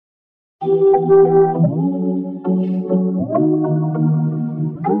Welcome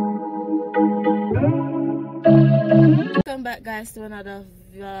back, guys, to another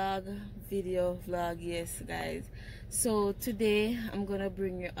vlog. Yes, guys, so today I'm gonna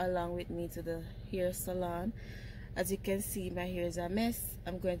bring you along with me to the hair salon. As you can see, my hair is a mess.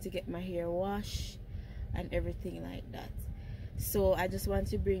 I'm going to get my hair washed and everything like that. So I just want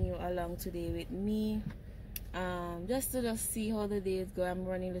to bring you along today with me, just to see how the days go. I'm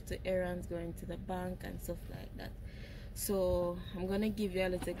running little errands, going to the bank and stuff like that. So I'm gonna give you a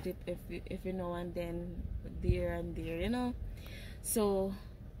little clip if you know, and then there and there, you know. So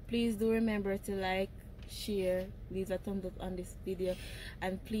please do remember to like, share, leave a thumbs up on this video,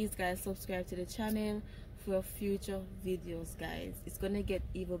 and please, guys, subscribe to the channel for future videos, guys. It's gonna get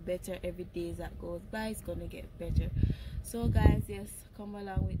even better every day that goes by. It's gonna get better. So guys, yes, come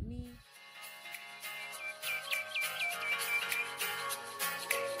along with me.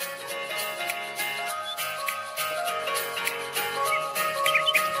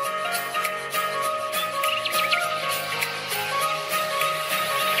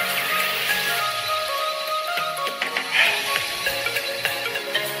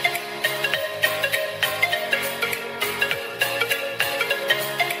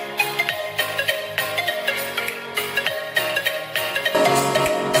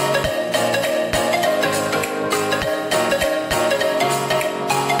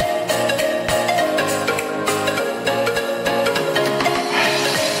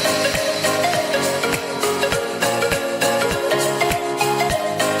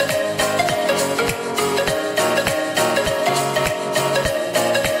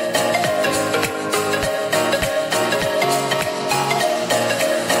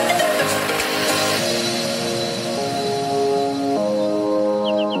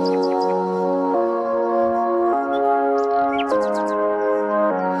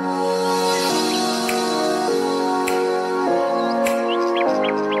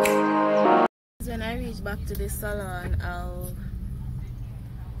 When I reach back to the salon, I'll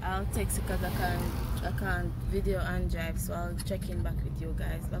text you because I can't video and drive, so I'll check in back with you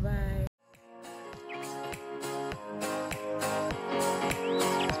guys. Bye bye.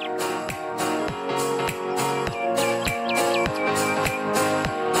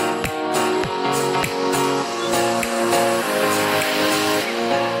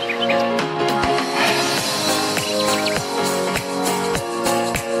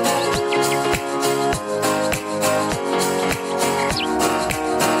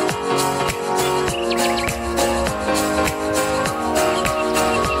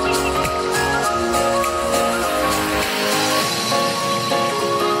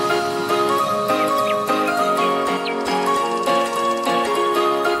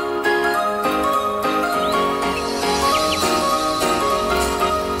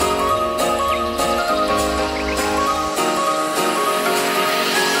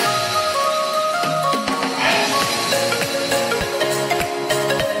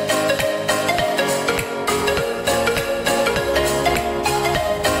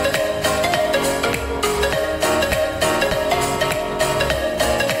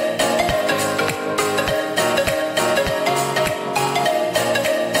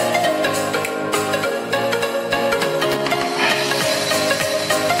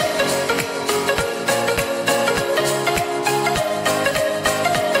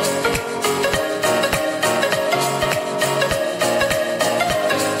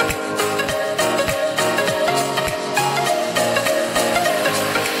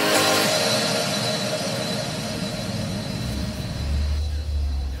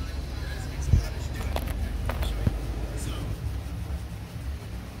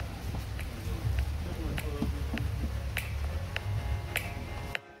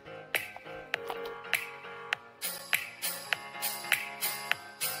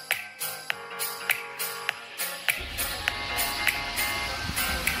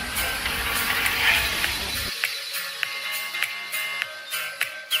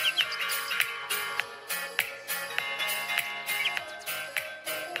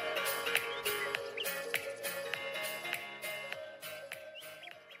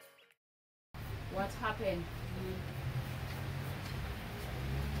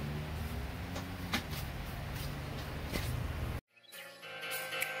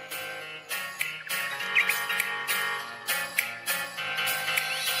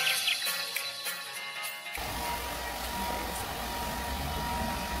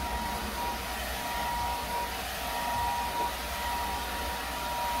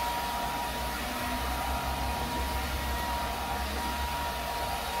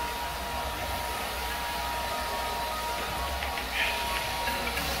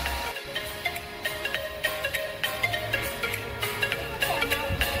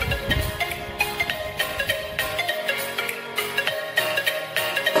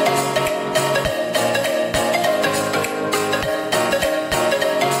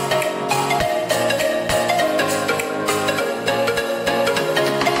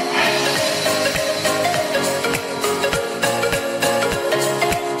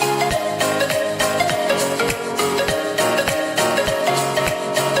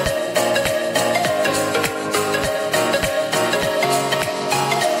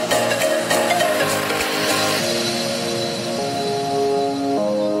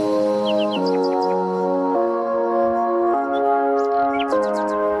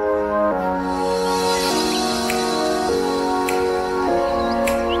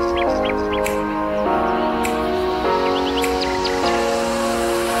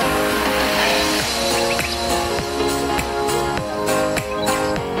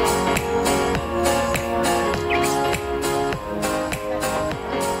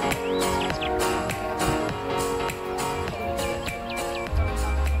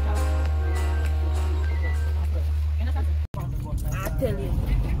 tell you.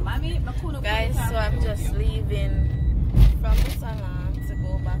 Guys, so I'm just leaving from the salon to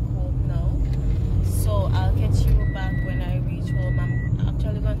go back home now. So I'll catch you back when I reach home. I'm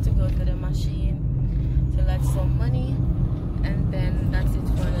actually going to go to the machine to let some money, and then that's it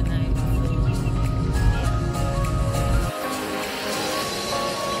for